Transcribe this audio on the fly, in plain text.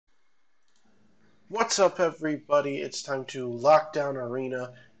What's up, everybody? It's time to lock down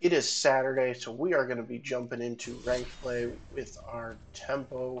Arena. It is Saturday, so we are going to be jumping into ranked play with our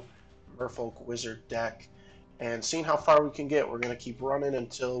Tempo Merfolk Wizard deck and seeing how far we can get. We're going to keep running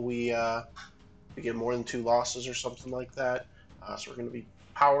until we get more than 2 losses or something like that. So we're going to be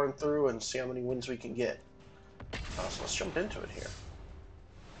powering through and see how many wins we can get. So let's jump into it here.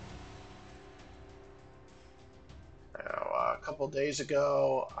 Now, a couple days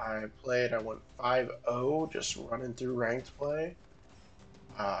ago, I went 5-0, just running through ranked play.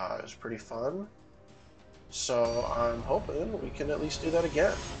 It was pretty fun. So I'm hoping we can at least do that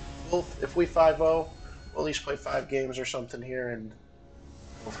again. If we 5-0, we'll at least play 5 games or something here and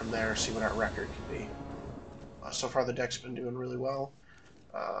go from there, see what our record can be. So far, the deck's been doing really well.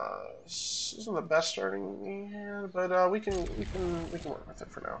 This isn't the best starting hand, but we can work with it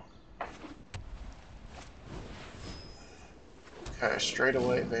for now. Okay, straight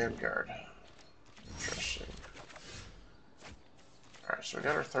away Vanguard. Interesting. Alright, so we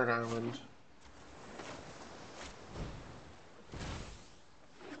got our third island.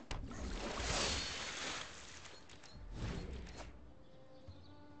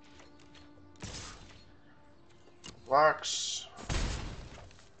 Blocks.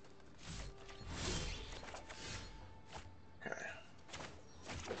 Okay.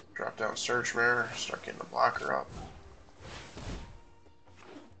 Drop down Surge Rare, start getting the blocker up.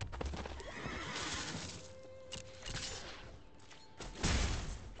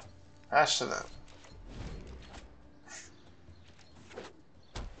 Pass to them.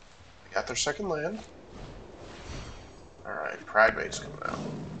 They got their second land. Alright, Primate's coming out.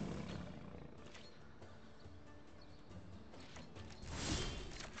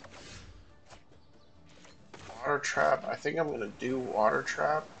 Water Trap. I think I'm going to do Water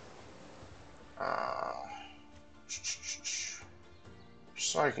Trap.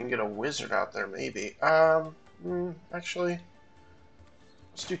 So I can get a wizard out there, maybe. Actually,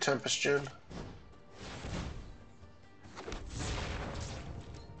 let's do Tempest Gin.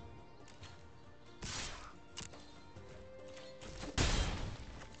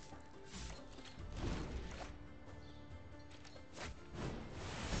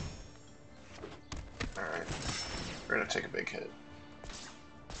 Alright, we're going to take a big hit.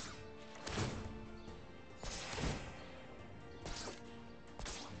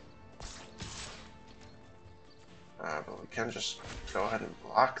 But we can just go ahead and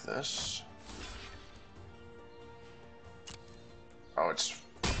block this. Oh, it's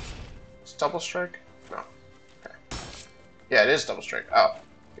double strike? No. Okay. Yeah, it is double strike. Oh,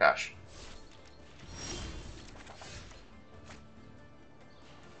 gosh.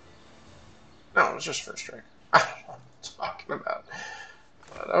 No, it was just first strike. I don't know what I'm talking about.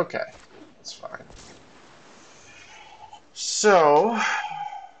 But okay, that's fine. So,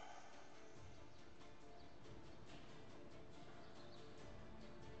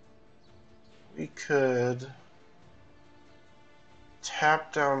 we could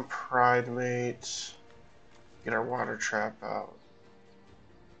tap down Pridemate, get our Water Trap out.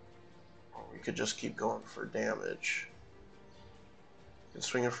 Or we could just keep going for damage. We can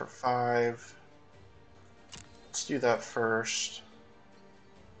swing it for 5. Let's do that first.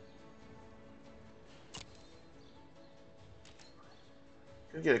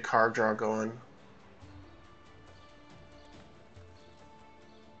 Could get a card draw going.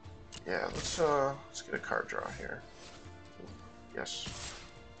 Yeah, let's get a card draw here. Yes.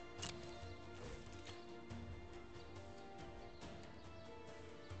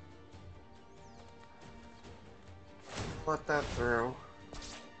 Let that through.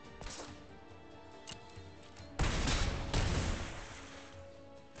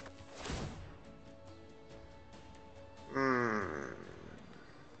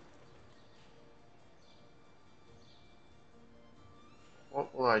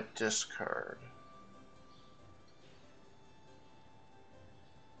 What will I discard?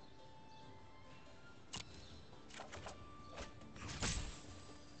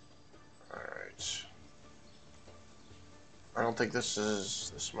 Alright. I don't think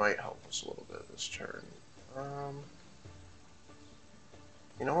this might help us a little bit this turn.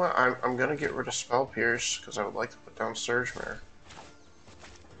 You know what? I'm gonna get rid of Spell Pierce because I would like to put down Surge Mare.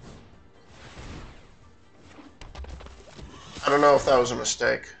 I don't know if that was a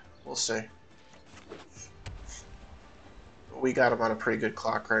mistake. We'll see. We got him on a pretty good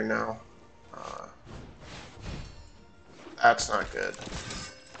clock right now. That's not good.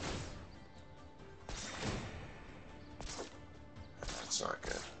 That's not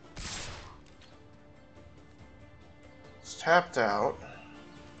good. It's tapped out.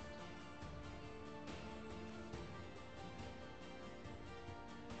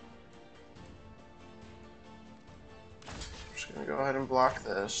 go ahead and block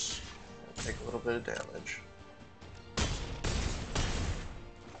this. Take a little bit of damage.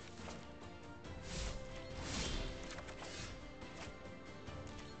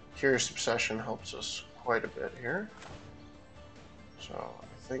 Curious Obsession helps us quite a bit here. So I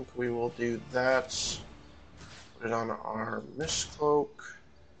think we will do that. Put it on our Mistcloak.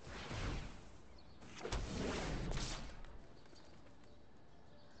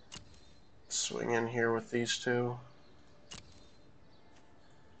 Swing in here with these two.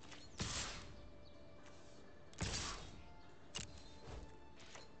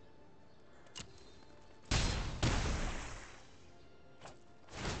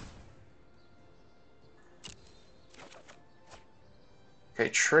 Okay,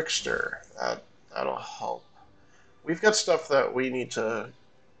 Trickster. That'll help. We've got stuff that we need to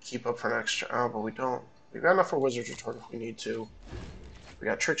keep up for next. Oh, but we don't. We've got enough for Wizard's Retort if we need to. We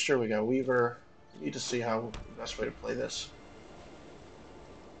got Trickster, we got Weaver. We need to see how the best way to play this.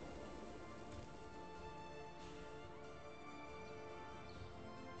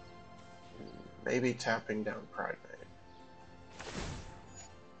 Maybe tapping down Pride Mate.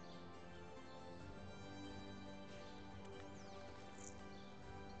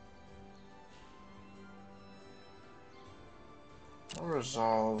 I'll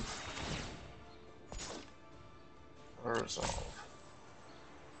resolve. I'll resolve.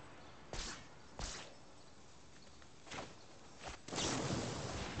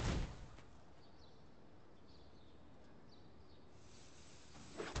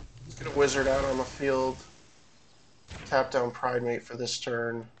 Get a wizard out on the field. Tap down Pride Mate for this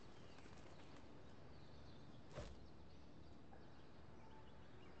turn.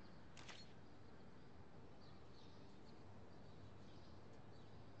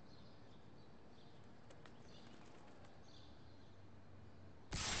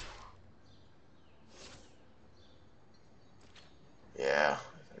 Yeah,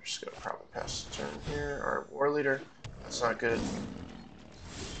 they're just gonna probably pass the turn here. Our War Leader. That's not good.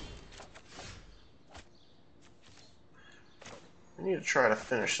 We need to try to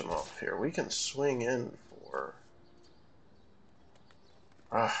finish them off here. We can swing in for...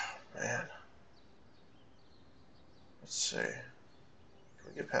 Ah, man. Let's see. Can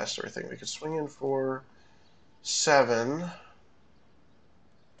we get past everything? We could swing in for 7.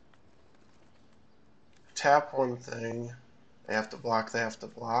 Tap one thing. They have to block, they have to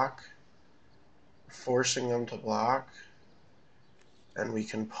block. Forcing them to block. And we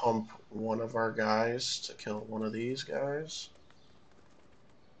can pump one of our guys to kill one of these guys.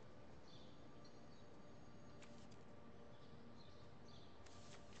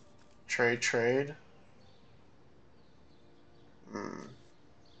 Trade. I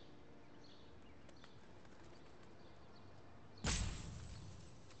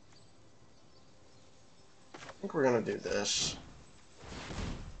think we're gonna do this.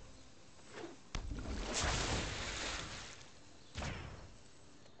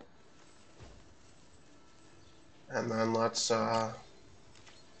 And then let's go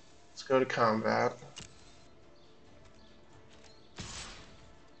to combat.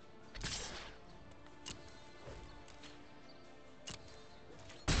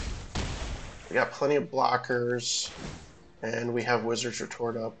 We got plenty of blockers, and we have Wizard's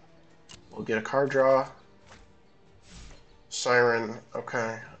Retort up. We'll get a card draw. Siren,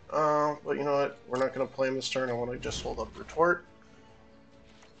 okay. But you know what? We're not going to play him this turn. I want to just hold up Retort.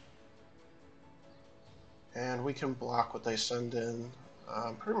 And we can block what they send in.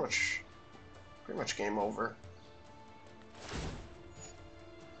 Pretty much game over.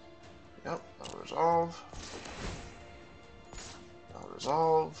 Yep, that'll resolve. That'll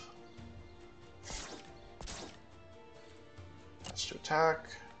resolve. That's to attack.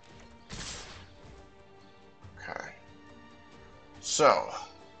 Okay. So.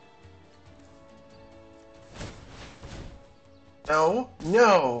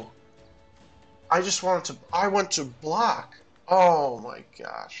 No! I went to block. Oh my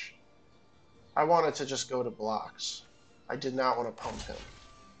gosh. I wanted to just go to blocks. I did not want to pump him.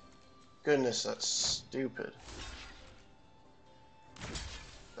 Goodness, that's stupid.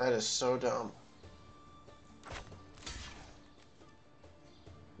 That is so dumb.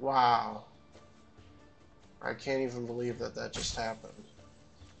 Wow. I can't even believe that that just happened.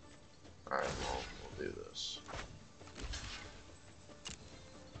 Alright, we'll do this.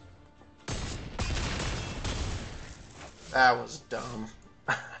 That was dumb.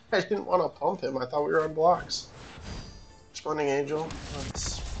 I didn't want to pump him. I thought we were on blocks. Spawning Angel.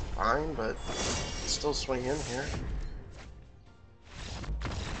 That's fine, but still swing in here.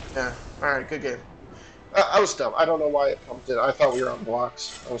 Yeah. Alright, good game. I was dumb. I don't know why it pumped it. I thought we were on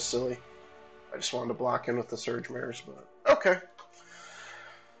blocks. I was silly. I just wanted to block in with the Surge Mirrors, but okay.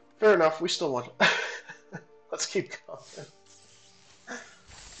 Fair enough, we still won. Let's keep going. Let's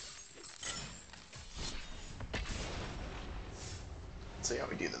see how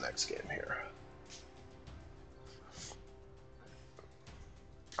we do the next game here.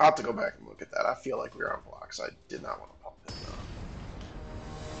 I'll have to go back and look at that. I feel like we were on blocks. I did not want to pump him though.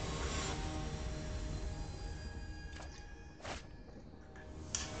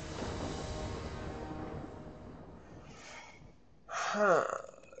 Huh.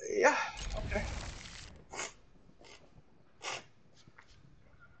 Yeah, okay.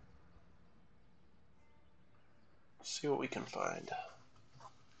 See what we can find.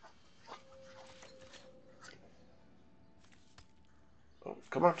 Oh,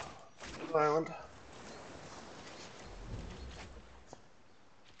 come on. Little island.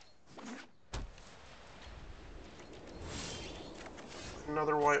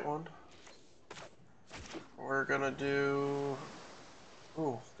 Another white one. We're gonna do...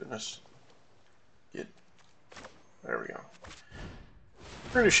 Oh, goodness. Get... There we go.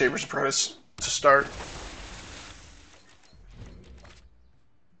 We're gonna do Shaper's Apprentice to start.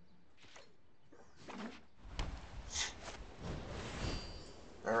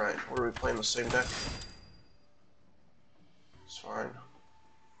 Alright, what are we playing? The same deck? It's fine.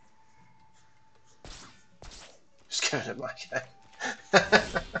 Just giving it my guy.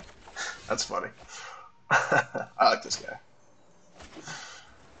 That's funny. I like this guy.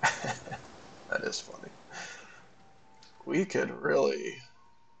 That is funny. We could really...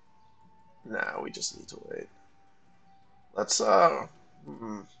 Nah, we just need to wait. Let's, We'll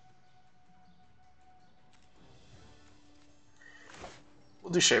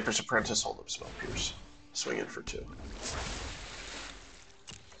do Shaper's Apprentice, hold up Spell Pierce. Swing in for 2.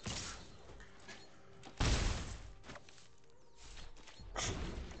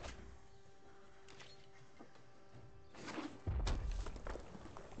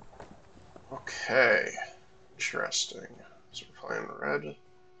 Okay. Interesting. So we're playing red,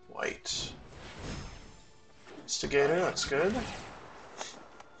 white. Instigator, that's good.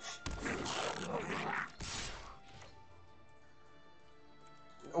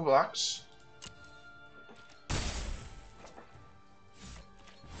 No blocks.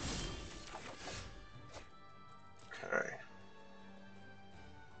 Okay.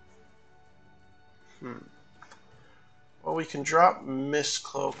 Well, we can drop Mist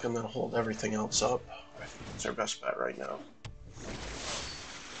Cloak and then hold everything else up. I think that's our best bet right now.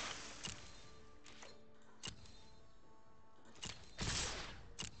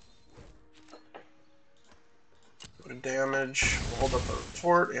 Go to damage. We'll hold up our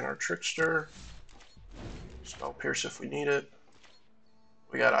Retort and our Trickster. Spell Pierce if we need it.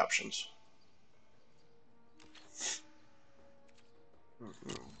 We got options.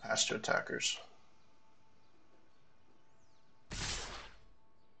 Pass to attackers.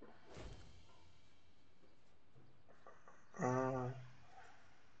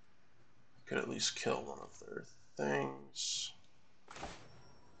 Could at least kill one of their things.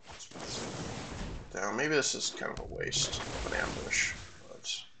 Down. Maybe this is kind of a waste of an ambush,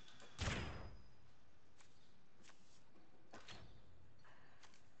 but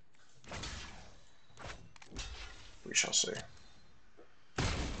we shall see. We're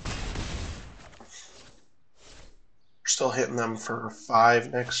still hitting them for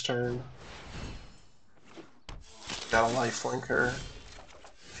 5 next turn. Got a lifelinker.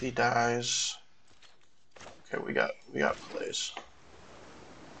 If he dies, okay, we got plays.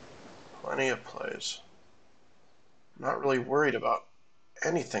 Plenty of plays. I'm not really worried about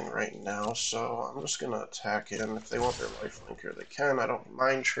anything right now, so I'm just gonna attack in. If they want their lifelinker, they can. I don't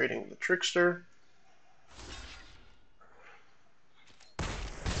mind trading the Trickster.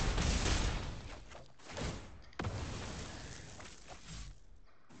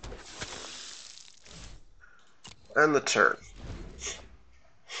 And the turn.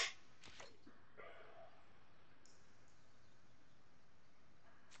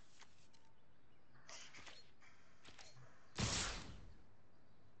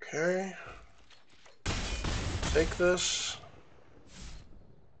 Okay. Take this.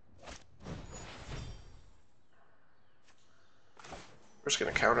 We're just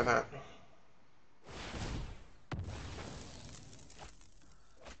gonna counter that.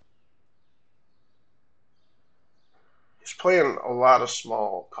 He's playing a lot of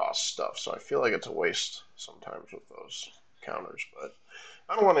small cost stuff, so I feel like it's a waste sometimes with those counters, but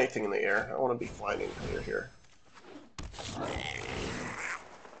I don't want anything in the air. I want to be flying in clear here.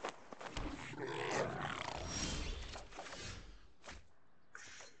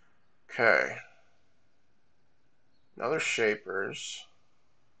 Okay. Another Shapers.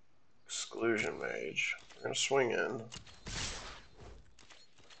 Exclusion Mage. We're going to swing in.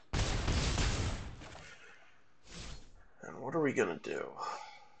 what are we gonna do?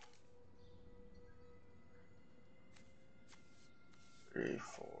 Three,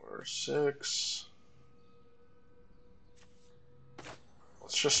 four, six.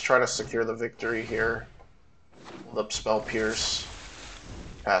 Let's just try to secure the victory here. Hold up Spell Pierce.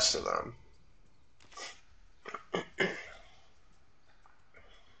 Pass to them.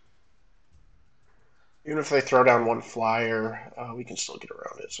 Even if they throw down one flyer, we can still get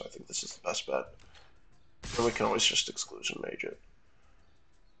around it, so I think this is the best bet. And we can always just Exclusion Mage it.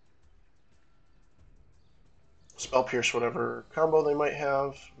 Spell Pierce whatever combo they might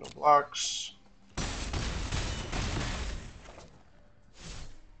have. No blocks.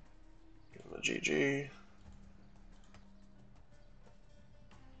 Give them a GG.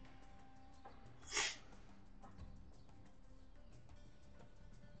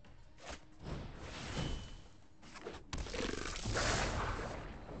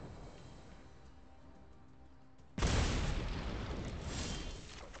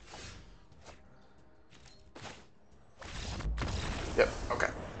 Yep, okay.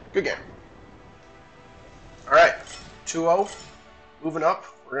 Good game. Alright, 2-0. Moving up.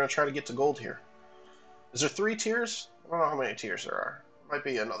 We're going to try to get to gold here. Is there 3 tiers? I don't know how many tiers there are. Might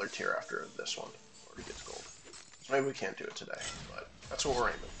be another tier after this one, or to get to gold. So maybe we can't do it today, but that's what we're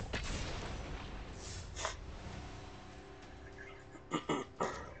aiming for.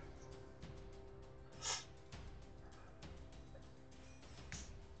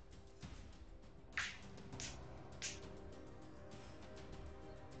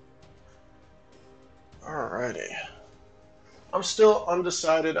 Alrighty. I'm still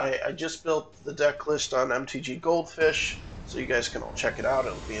undecided. I just built the deck list on MTG Goldfish, so you guys can all check it out.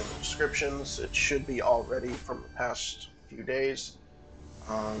 It'll be in the descriptions. It should be all ready from the past few days,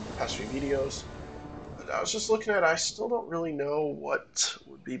 past few videos. But I was just looking at it. I still don't really know what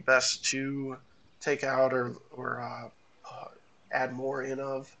would be best to take out or add more in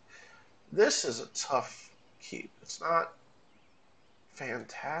of. This is a tough keep. It's not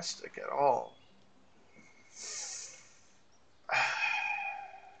fantastic at all.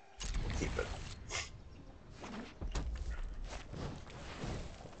 Keep it.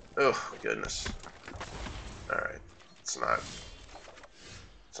 Oh goodness. All right, it's not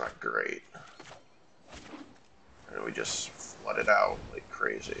great. And we just flooded out like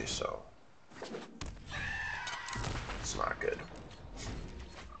crazy, so it's not good.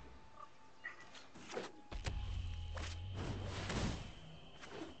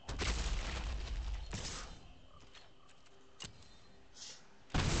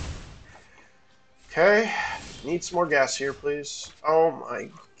 Okay, need some more gas here, please. Oh my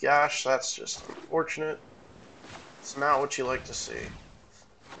gosh, that's just unfortunate. It's not what you like to see.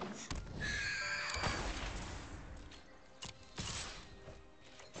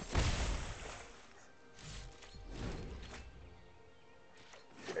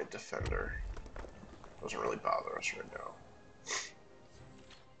 Okay, Defender. Doesn't really bother us right now.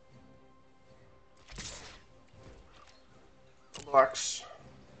 Blocks.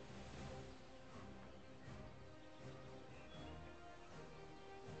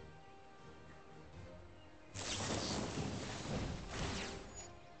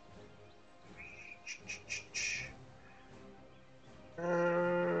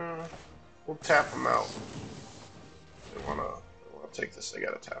 We'll tap them out. They wanna take this. They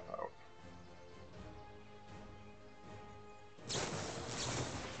gotta tap out.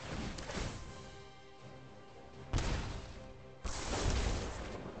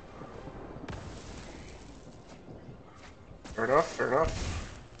 Fair enough. Fair enough.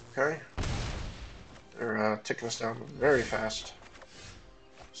 Okay. They're ticking us down very fast.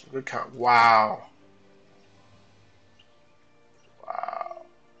 Some good count. Wow. Wow.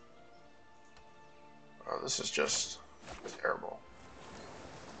 Oh, this is just terrible.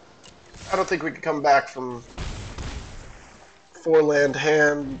 I don't think we could come back from 4-land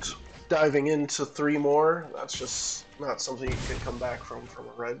hand diving into 3 more. That's just not something you can come back from a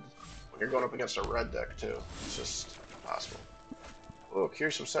red. When you're going up against a red deck too, it's just impossible. Oh,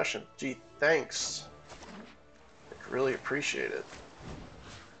 Curious Obsession. Gee, thanks. I really appreciate it.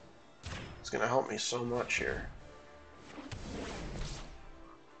 It's gonna help me so much here.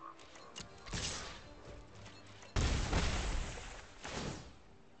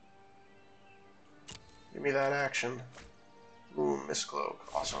 Give me that action. Ooh, Mistcloak.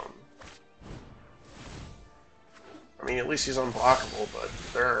 Awesome. I mean, at least he's unblockable, but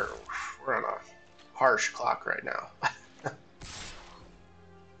we're on a harsh clock right now.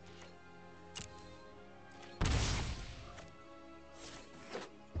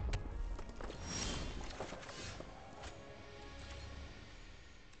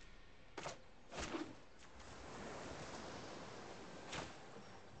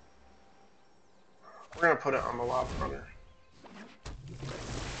 We're gonna put it on the Lava Runner.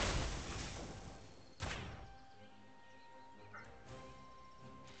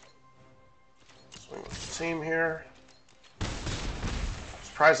 Swing with the team here.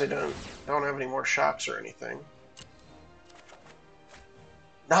 Surprised they don't have any more shops or anything.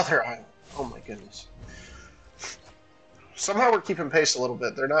 Another island. Oh my goodness. Somehow we're keeping pace a little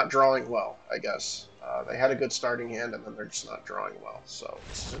bit. They're not drawing well, I guess. They had a good starting hand, and then they're just not drawing well. So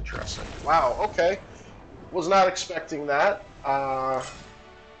this is interesting. Wow, okay. Was not expecting that.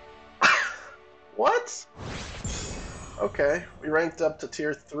 What? Okay, we ranked up to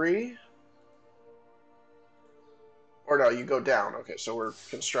tier 3. Or no, you go down. Okay, so we're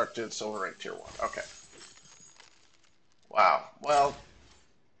constructed, so we're ranked tier 1. Okay. Wow. Well,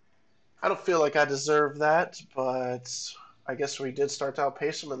 I don't feel like I deserve that, but I guess we did start to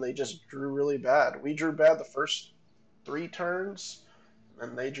outpace them, and they just drew really bad. We drew bad the first 3 turns,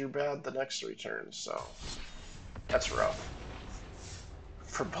 and they drew bad the next 3 turns, so that's rough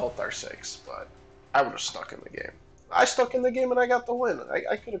for both our sakes, but I would have stuck in the game. I stuck in the game and I got the win.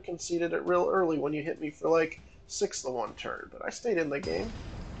 I could have conceded it real early when you hit me for like 6 the 1 turn, but I stayed in the game.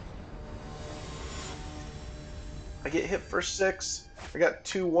 I get hit for 6. I got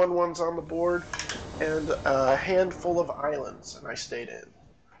 2 1/1s on the board and a handful of islands, and I stayed in.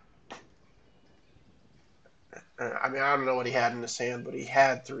 I mean, I don't know what he had in his hand, but he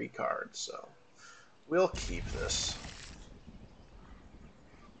had 3 cards, so we'll keep this.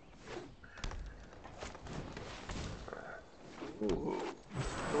 Ooh,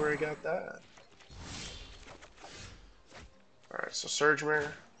 where I got that? Alright, so Surge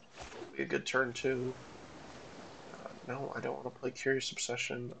Mare will be a good turn 2. No, I don't want to play Curious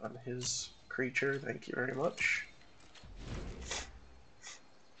Obsession on his creature. Thank you very much.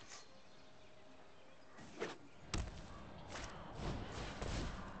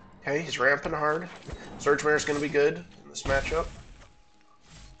 Okay, he's ramping hard. Surge Mare is going to be good in this matchup.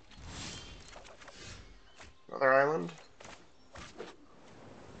 Another island.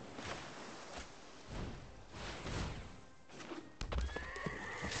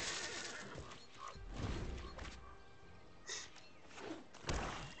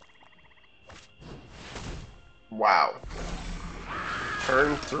 Wow.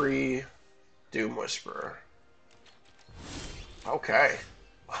 Turn 3, Doom Whisperer. Okay.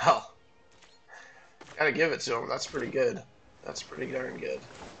 Well, gotta give it to him. That's pretty good. That's pretty darn good.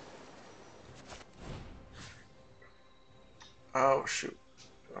 Oh, shoot.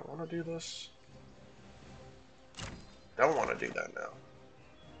 Do I want to do this? Don't want to do that now.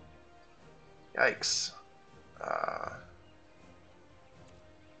 Yikes. I'm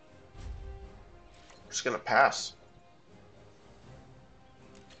just gonna pass.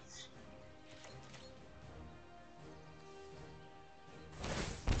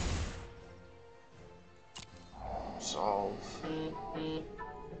 Solve.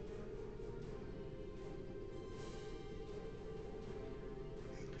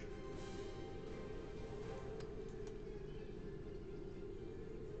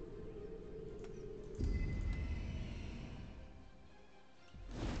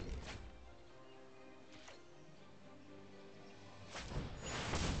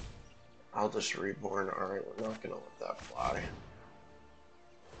 I'll just reborn. Alright, we're not gonna let that fly.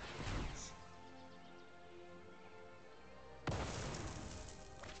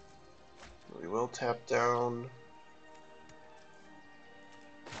 We will tap down.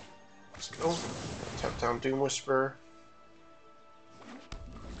 Let's go. Tap down Doom Whisper.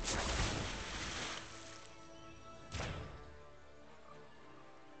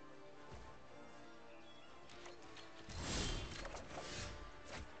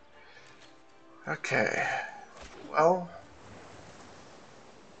 Okay. Well,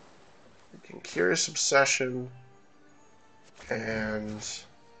 we can Curious Obsession and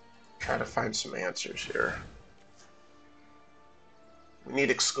try to find some answers here. We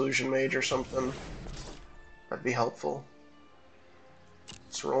need Exclusion Mage or something. That'd be helpful.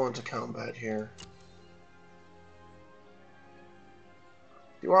 Let's roll into combat here.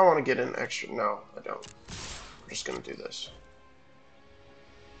 Do I want to get an extra? No, I don't. I'm just going to do this.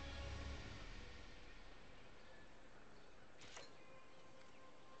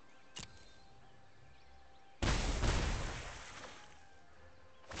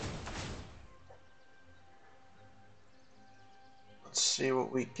 Let's see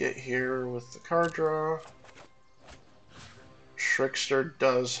what we get here with the card draw. Trickster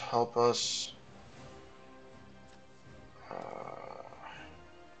does help us.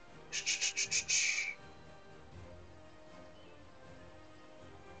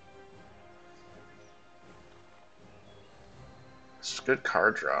 It's a good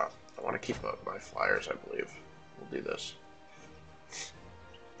card draw. I want to keep up my flyers, I believe. We'll do this.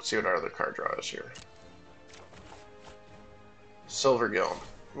 Let's see what our other card draw is here. Silver Gilm.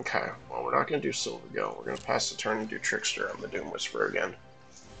 Okay, well, we're not going to do Silver Gilm. We're going to pass the turn and do Trickster on the Doom Whisperer again.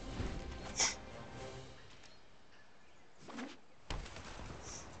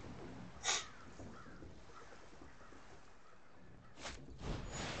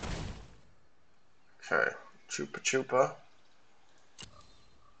 Okay, Chupa Chupa.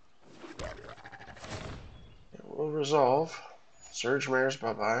 It will resolve. Surge Mares,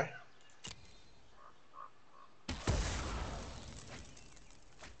 bye-bye.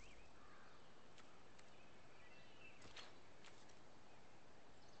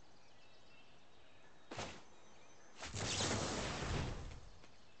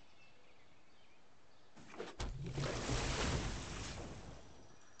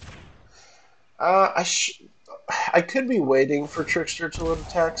 I could be waiting for Trickster to let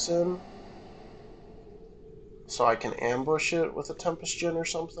attacks in, so I can ambush it with a Tempest Gin or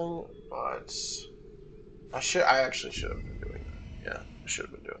something, but I actually should have been doing that. Yeah, I should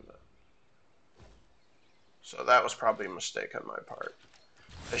have been doing that. So that was probably a mistake on my part.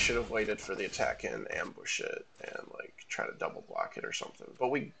 I should have waited for the attack in, ambush it, and like try to double block it or something. But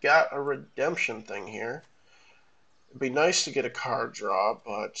we got a redemption thing here. It'd be nice to get a card draw,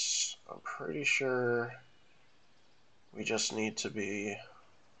 but I'm pretty sure we just need to be...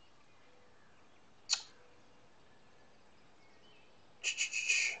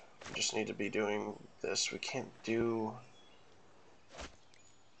 We just need to be doing this. We can't do...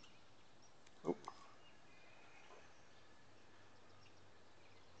 Oop.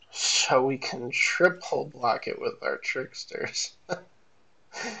 So we can triple block it with our Tricksters.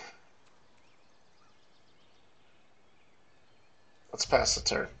 Let's pass the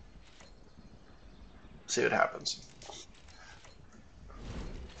turn. See what happens.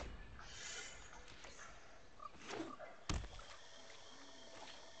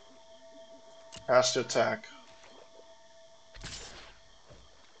 Pass to attack.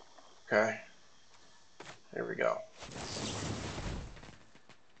 Okay. Here we go.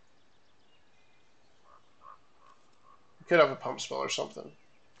 We could have a pump spell or something.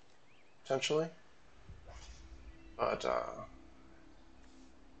 Potentially. But,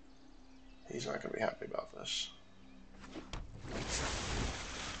 he's not going to be happy about this.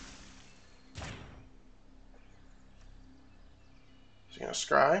 Is he going to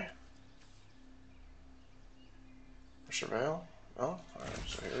scry? Or surveil? No? Alright,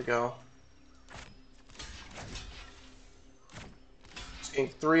 so here we go. He's getting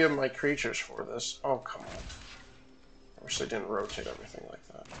 3 of my creatures for this. Oh, come on. I wish they didn't rotate everything like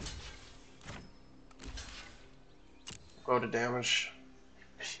that. Go to damage.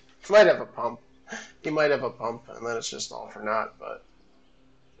 He might have a pump. He might have a pump, and then it's just all for naught, but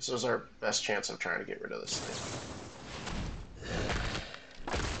this is our best chance of trying to get rid of this thing.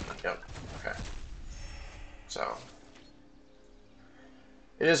 Yep, okay. So,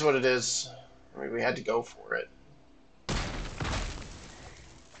 it is what it is. I mean, we had to go for it.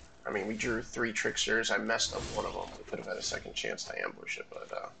 I mean, we drew 3 Tricksters. I messed up one of them. We could have had a second chance to ambush it,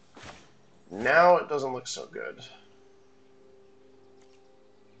 but now it doesn't look so good.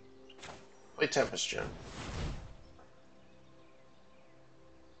 Play Tempest Gin.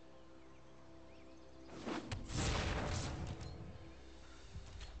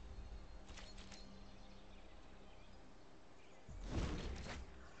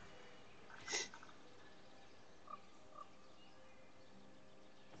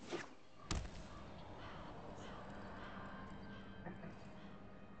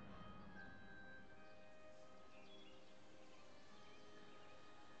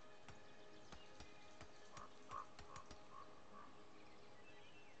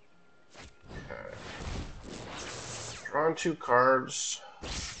 Drawing 2 cards.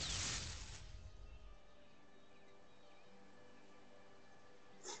 Let's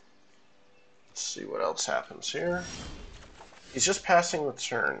see what else happens here. He's just passing the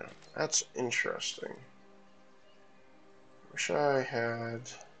turn. That's interesting. Wish I had...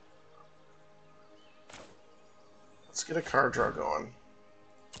 Let's get a card draw going.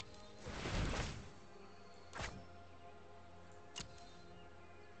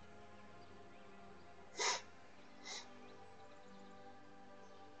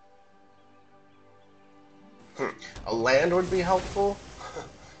 A land would be helpful.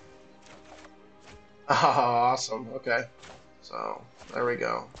 Oh, awesome. Okay. So, there we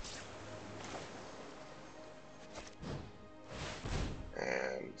go.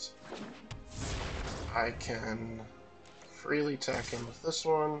 And I can freely attack in with this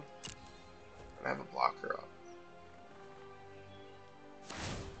one and have a blocker up.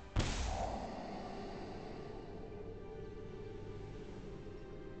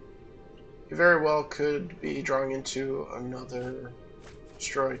 He very well could be drawing into another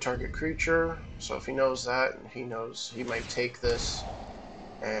destroy target creature. So if he knows that, and he knows he might take this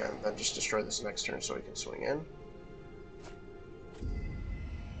and then just destroy this next turn so he can swing in.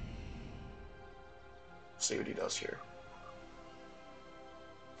 See what he does here.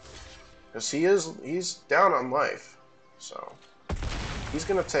 Because he's down on life. So he's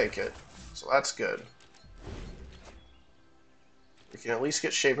gonna take it. So that's good. We can at least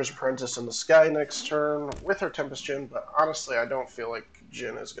get Shaper's Apprentice in the sky next turn with our Tempest Djinn, but honestly I don't feel like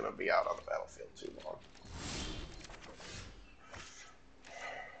Djinn is gonna be out on the battlefield too long.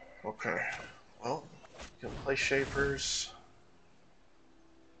 Okay. Well, we can play Shapers.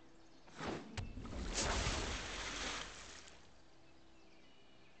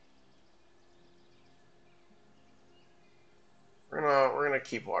 We're gonna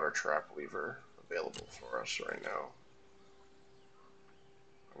keep Water Trap Weaver available for us right now.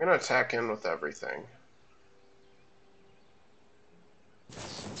 I'm gonna attack in with everything.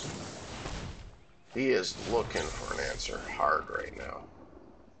 He is looking for an answer hard right now.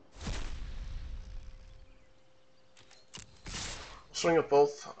 Swing with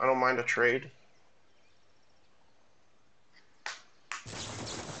both. I don't mind a trade.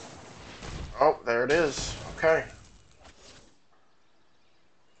 Oh, there it is. Okay.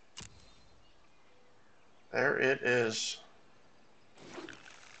 There it is.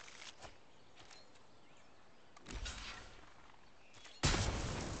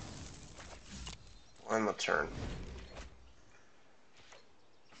 On the turn.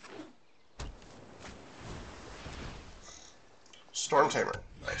 Storm Tamer.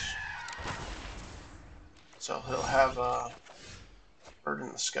 Nice. So he'll have a Bird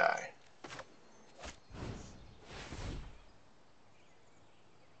in the Sky.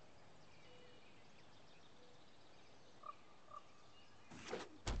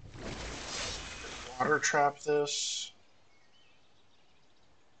 Water Trap this.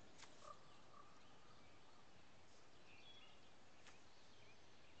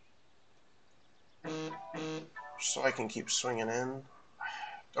 So I can keep swinging in.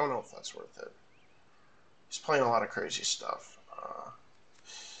 Don't know if that's worth it. He's playing a lot of crazy stuff.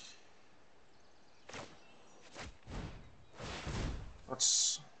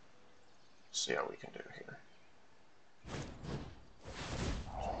 Let's see how we can do here.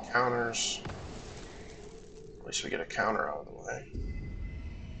 Counters. At least we get a counter out of the way.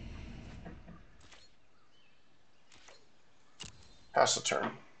 Pass the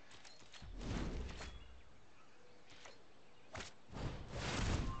turn.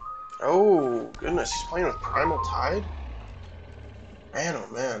 Oh, goodness, he's playing with Primal Tide? Man,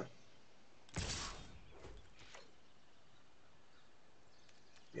 oh man.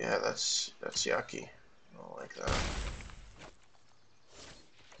 Yeah, that's yucky. I don't like that.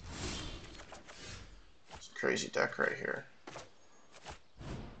 It's a crazy deck right here.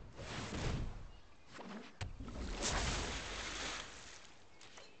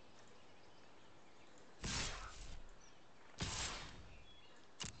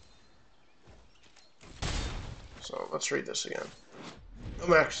 So let's read this again. No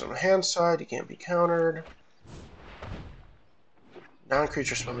maximum hand side, you can't be countered.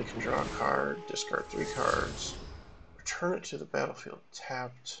 Non-creature spell you can draw a card, discard 3 cards, return it to the battlefield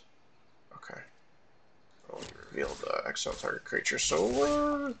tapped. Okay. Well, we revealed exile target creature, so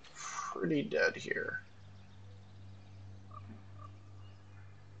we're pretty dead here.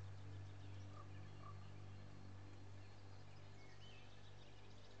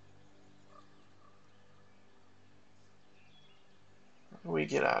 How do we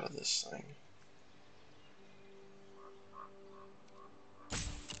get out of this thing?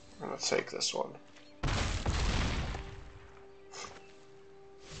 I'm gonna take this one.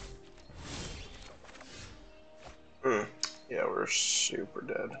 Yeah, we're super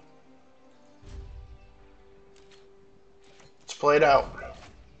dead. Let's play it out.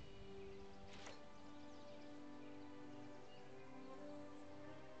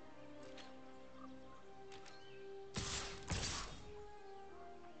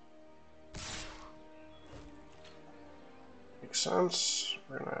 Makes sense.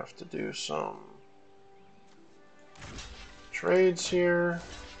 We're gonna have to do some trades here.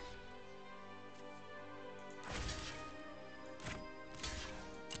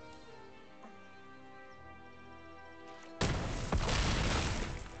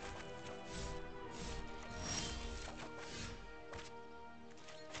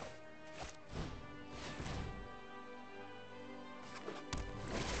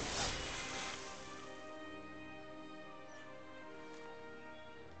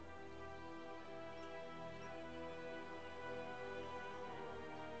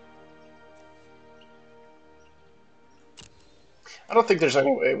 I don't think there's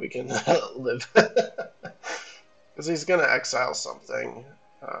any way we can live. Because he's going to exile something.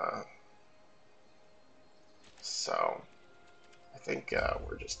 So I think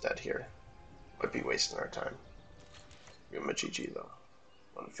we're just dead here. Might be wasting our time. Give him a GG though.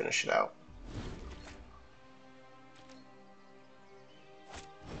 Want to finish it out.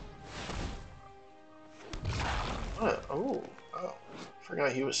 What? Oh.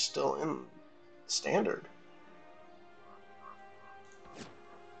 Forgot he was still in standard.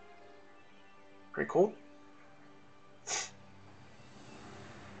 Pretty cool.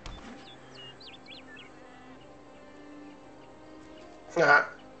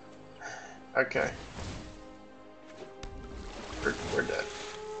 Okay. We're dead.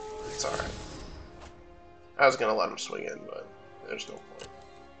 It's alright. I was gonna let him swing in, but there's no point.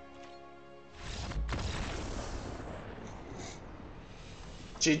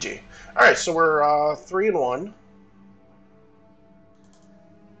 GG. Alright, so we're 3-1.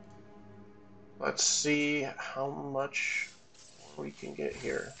 Let's see how much we can get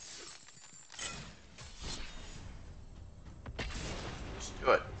here. Let's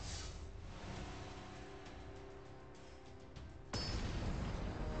do it.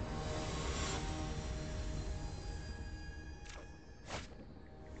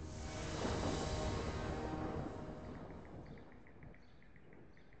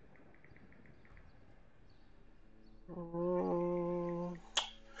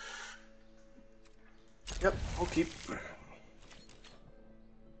 Yep, we'll keep.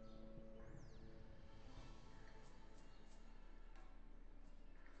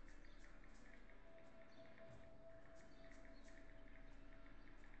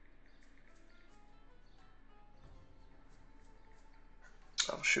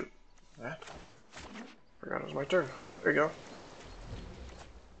 Oh, shoot. That. Forgot it was my turn. There you go.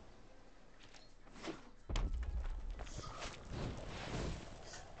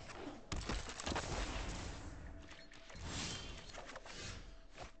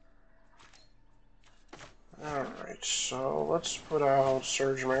 Alright, so let's put out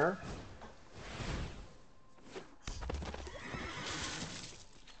Surge Mare.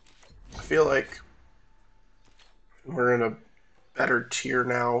 I feel like we're in a better tier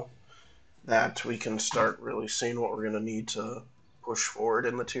now that we can start really seeing what we're going to need to push forward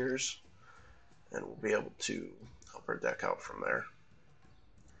in the tiers, and we'll be able to help our deck out from there.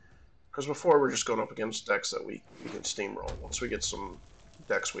 Because before we're just going up against decks that we can steamroll. Once we get some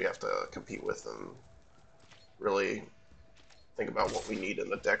decks we have to compete with and really think about what we need in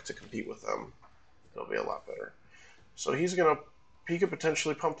the deck to compete with them, it'll be a lot better. So he's going to, he could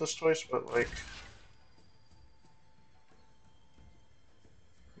potentially pump this twice, but like,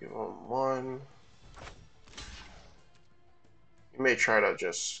 give him one. He may try to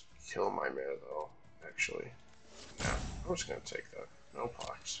just kill my mana though, actually. Yeah, I'm just going to take that. No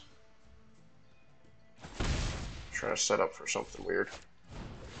pox. Try to set up for something weird.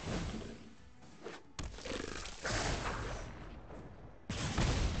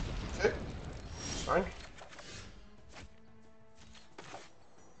 Okay, it's fine.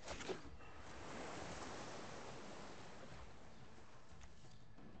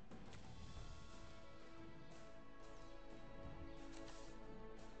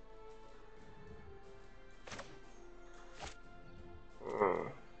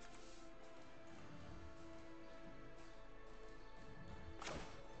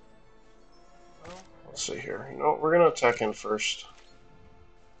 Let's see here. You know what? We're going to attack in first.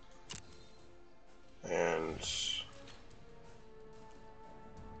 And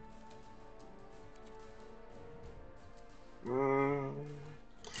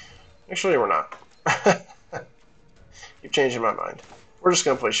actually, we're not. Keep changing my mind. We're just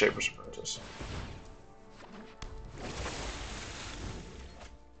going to play Shaper's Apprentice.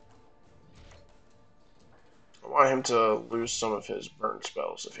 I want him to lose some of his burn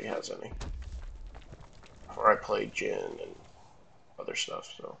spells if he has any. Before I play Jin and other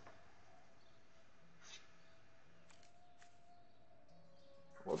stuff, so.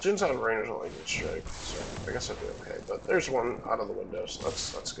 Well, Jin's out of range on like strike, so I guess I'd be okay. But there's one out of the window, so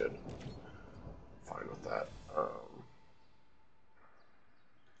that's good. Fine with that.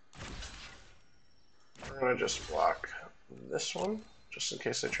 We're gonna just block this one, just in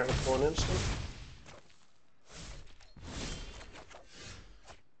case they try to pull an instant.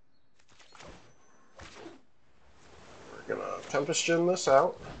 We're gonna Tempest Jin this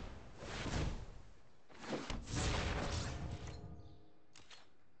out.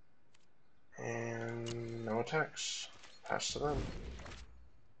 And no attacks. Pass to them.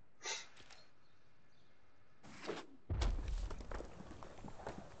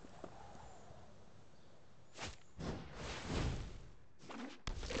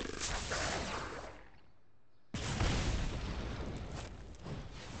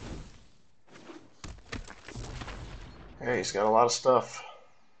 Okay, he's got a lot of stuff.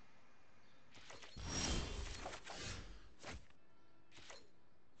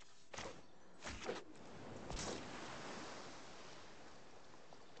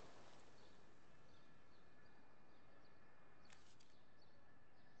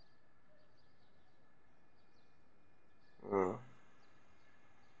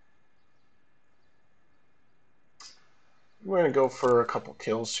 I'm going to go for a couple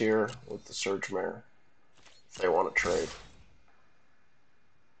kills here with the Surge Mare if they want to trade.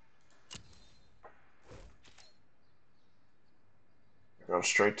 Going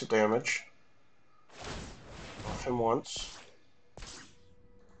straight to damage. Off him once.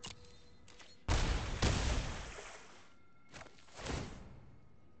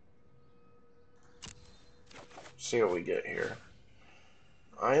 See what we get here.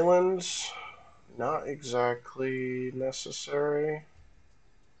 Islands, not exactly necessary.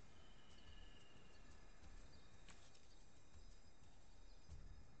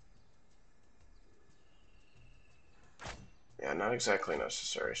 Yeah, not exactly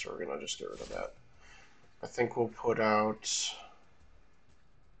necessary, so we're going to just get rid of that. I think we'll put out...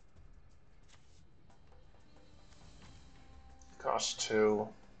 Cost 2.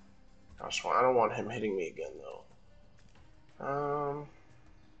 Cost 1. I don't want him hitting me again, though.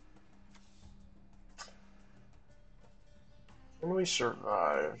 Can we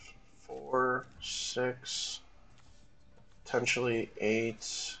survive? 4, 6, potentially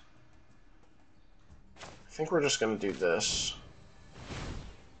 8. I think we're just going to do this.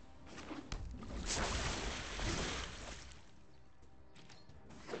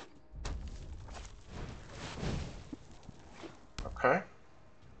 Okay.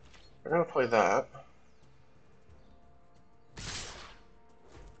 We're going to play that.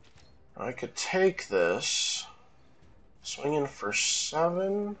 I could take this. Swing in for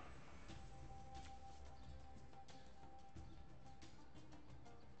 7.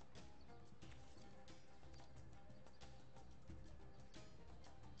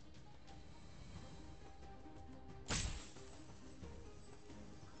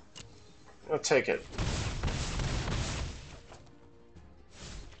 I'll take it.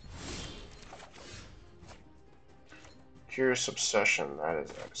 Curious Obsession, that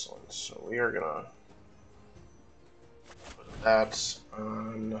is excellent. So we are gonna put that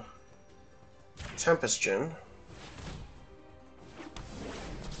on Tempest Djinn.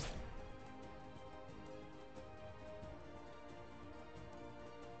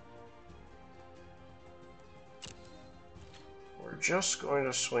 We're just going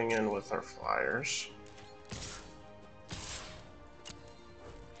to swing in with our flyers.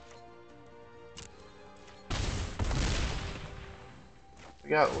 We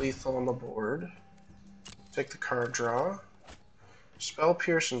got lethal on the board. Take the card draw. Spell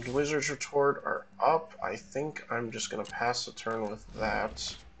Pierce and Wizard's Retort are up. I think I'm just going to pass the turn with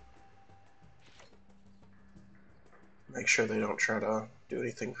that. Make sure they don't try to do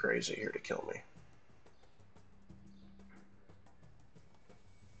anything crazy here to kill me.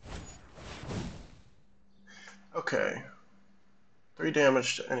 Okay. 3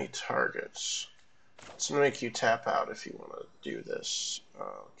 damage to any targets. It's going to make you tap out if you want to do this.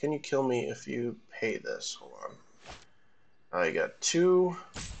 Can you kill me if you pay this? Hold on. You got 2,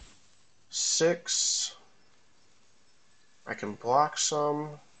 6. I can block some.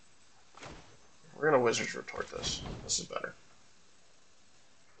 We're going to Wizard's Retort this. This is better.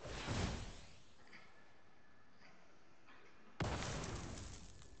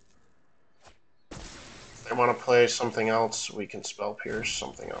 If they want to play something else, we can Spell Pierce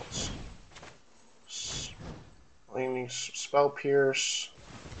something else. Spell Pierce.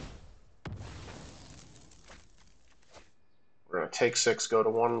 We're going to take 6, go to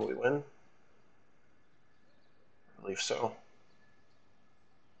 1, we win. I believe so.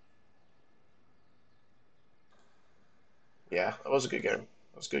 Yeah, that was a good game.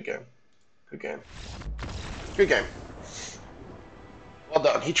 That was a good game. Good game. Good game. Well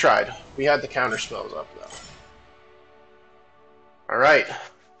done. He tried. We had the counter spells up, though. Alright.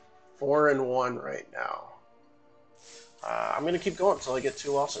 4-1 right now. I'm going to keep going until I get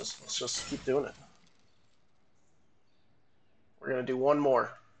 2 losses. Let's just keep doing it. We're going to do one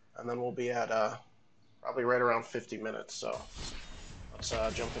more, and then we'll be at probably right around 50 minutes. So let's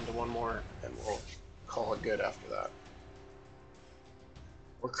jump into one more, and we'll call it good after that.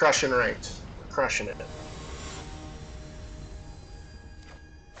 We're crushing ranked. We're crushing it.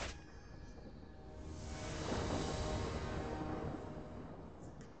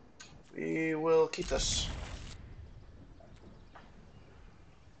 We will keep this.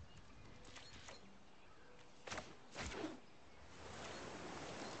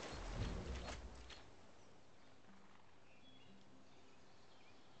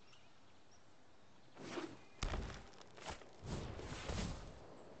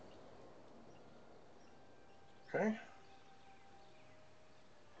 Okay.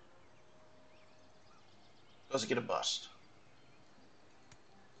 Does it get a bust?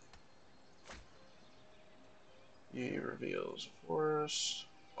 He reveals a forest.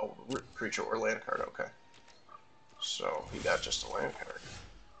 Oh, creature or land card, okay. So he got just a land card.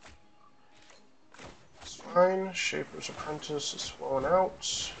 It's fine. Shaper's Apprentice is flowing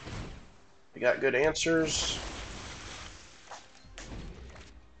out. We got good answers.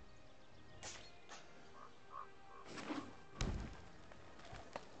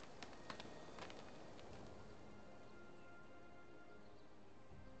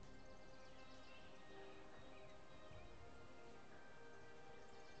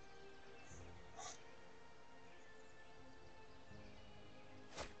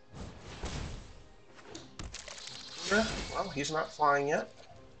 Yeah, well, he's not flying yet.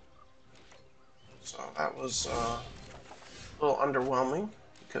 So that was a little underwhelming.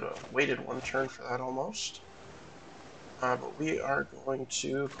 We could have waited one turn for that almost. But we are going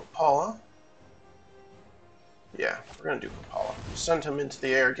to Kopala. Yeah, we're going to do Kopala. Send him into the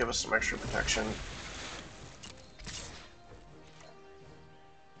air, give us some extra protection.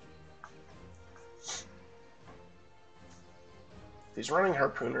 If he's running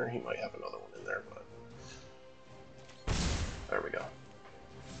Harpooner, he might have another one in there, but... There we go.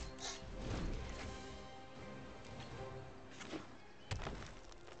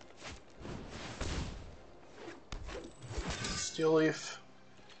 Steel Leaf.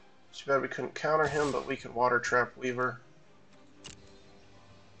 Too bad we couldn't counter him, but we can Water Trap Weaver.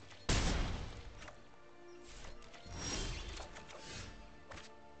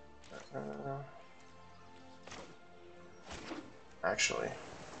 Actually,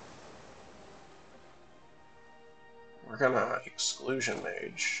 we're gonna Exclusion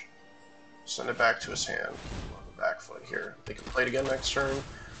Mage. Send it back to his hand. On the back foot here. They can play it again next turn.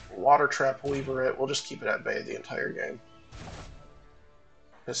 Water Trap Weaver it. We'll just keep it at bay the entire game.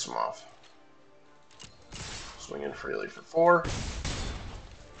 Piss him off. Swing in freely for 4.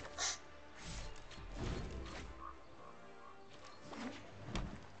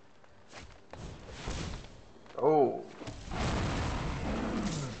 Oh.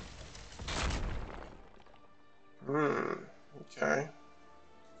 Okay.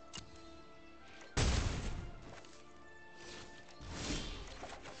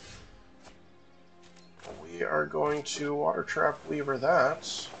 We are going to Water Trap Weaver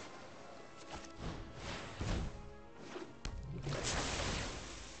that.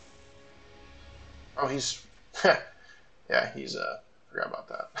 Oh, he's... yeah, he's, forgot about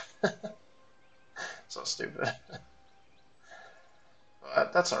that. So stupid.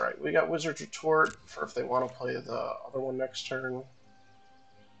 But that's alright. We got Wizard's Retort for if they want to play the other one next turn.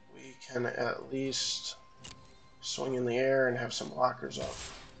 We can at least swing in the air and have some blockers up.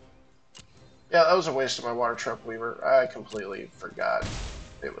 Yeah, that was a waste of my Water Trap Weaver. I completely forgot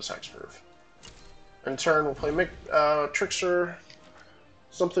it was hexproof. In turn, we'll play Trickster,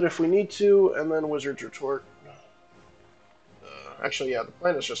 something if we need to, and then Wizard's Retort. Actually, yeah, the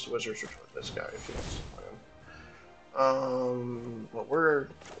plan is just to Wizard's Retort this guy if he wants to plan. But we're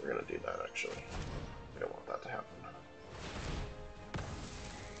gonna do that actually. We don't want that to happen.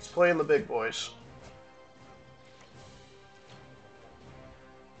 Let's play in the big boys.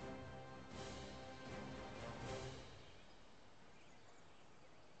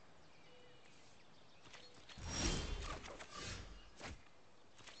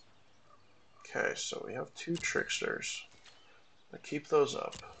 Okay, so we have 2 Tricksters. I keep those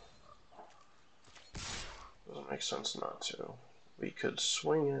up. Doesn't make sense not to. We could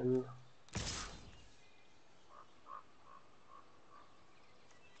swing in.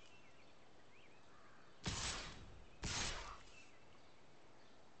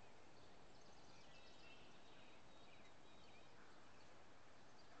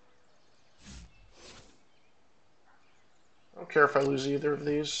 I don't care if I lose either of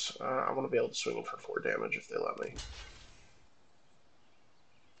these. I want to be able to swing in for 4 damage if they let me.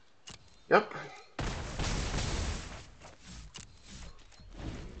 Yep.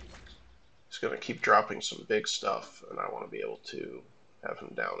 He's going to keep dropping some big stuff, and I want to be able to have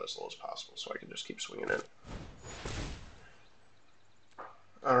him down as low as possible so I can just keep swinging in.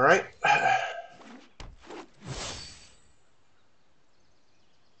 Alright.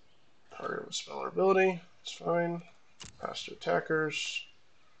 Target of a spell or ability. It's fine. Pass to attackers.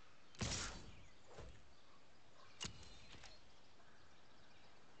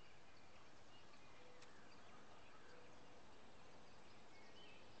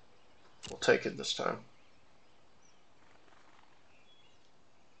 We'll take it this time.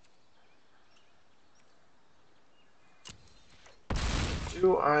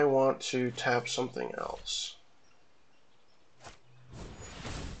 Do I want to tap something else?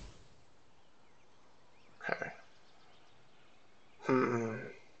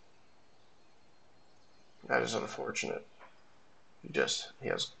 That is unfortunate. He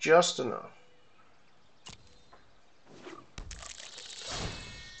has just enough.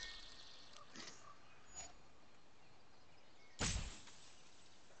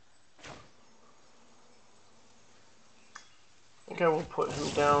 I think I will put him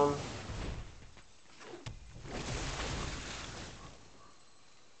down.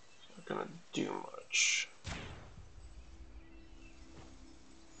 Not gonna do much.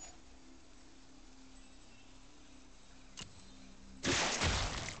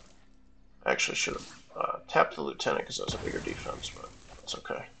 I actually should have tapped the lieutenant because that was a bigger defense, but that's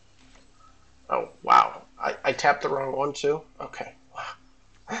okay. Oh, wow. I tapped the wrong one, too? Okay. Wow.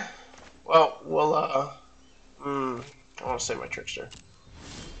 Well, we'll, I want to say my trickster.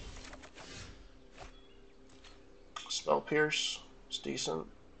 Spell Pierce. It's decent.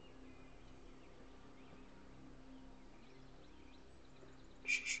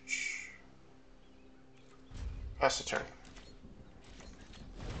 Pass the turn.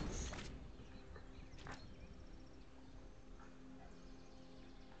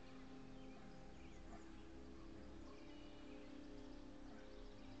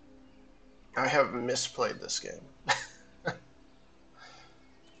 I have misplayed this game.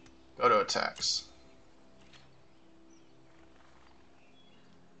 Go to attacks.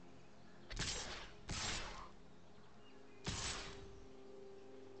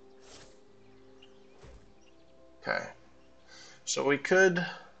 Okay. So we could...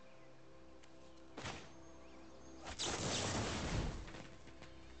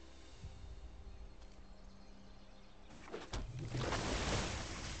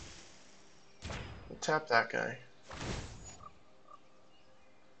 tap that guy.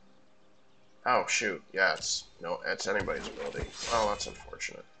 Oh, shoot. Yeah, it's anybody's ability. Well, that's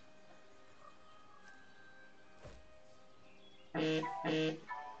unfortunate.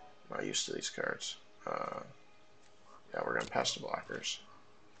 Not used to these cards. Yeah, we're going to pass the blockers.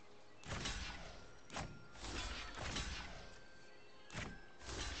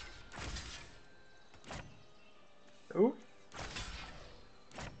 Ooh.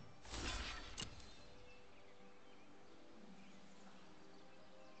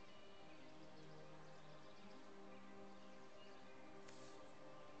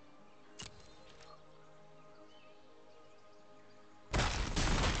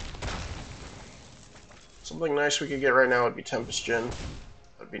 Something nice we could get right now would be Tempest Gin.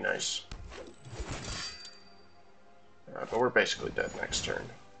 That'd be nice. But we're basically dead next turn.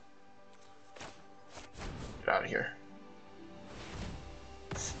 Get out of here.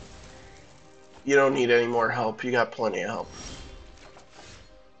 You don't need any more help. You got plenty of help.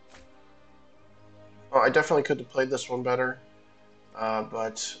 Oh, I definitely could have played this one better,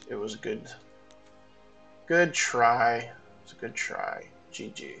 but it was a good try. It's a good try.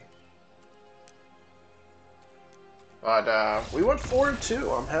 GG. But we went forward too.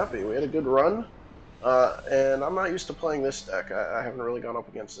 I'm happy. We had a good run. And I'm not used to playing this deck. I haven't really gone up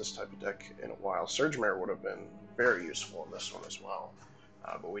against this type of deck in a while. Surge Mare would have been very useful in this one as well.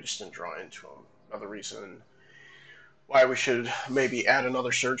 But we just didn't draw into him. Another reason why we should maybe add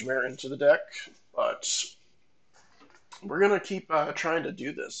another Surge Mare into the deck. But we're going to keep trying to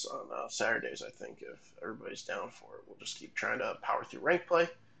do this on Saturdays, I think, if everybody's down for it. We'll just keep trying to power through rank play,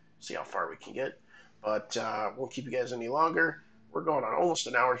 see how far we can get. But won't keep you guys any longer. We're going on almost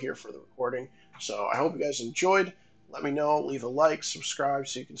an hour here for the recording. So I hope you guys enjoyed. Let me know. Leave a like, subscribe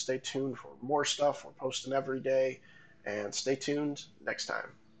so you can stay tuned for more stuff. We're posting every day. And stay tuned next time.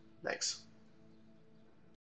 Thanks.